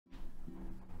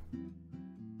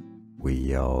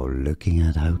We are looking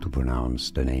at how to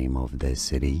pronounce the name of this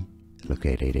city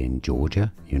located in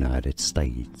Georgia, United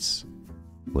States.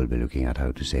 We'll be looking at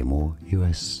how to say more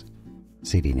US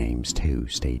city names too.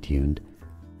 Stay tuned.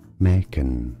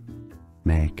 Macon,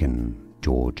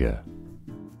 Georgia.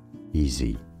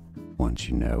 Easy once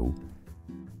you know.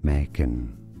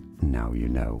 Macon, now you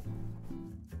know.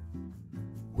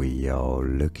 We are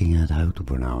looking at how to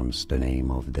pronounce the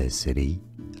name of this city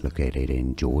located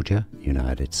in Georgia,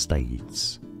 United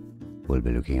States. We'll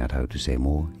be looking at how to say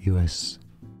more US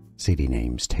city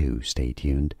names too. Stay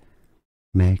tuned.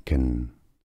 Macon,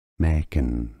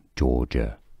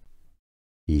 Georgia.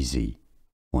 Easy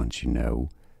once you know.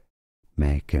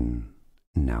 Macon,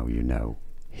 now you know.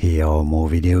 Here are more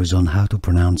videos on how to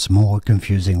pronounce more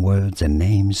confusing words and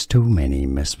names too many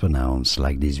mispronounced.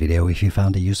 Like this video if you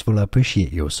found it useful. I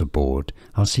appreciate your support.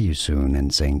 I'll see you soon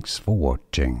and thanks for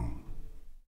watching.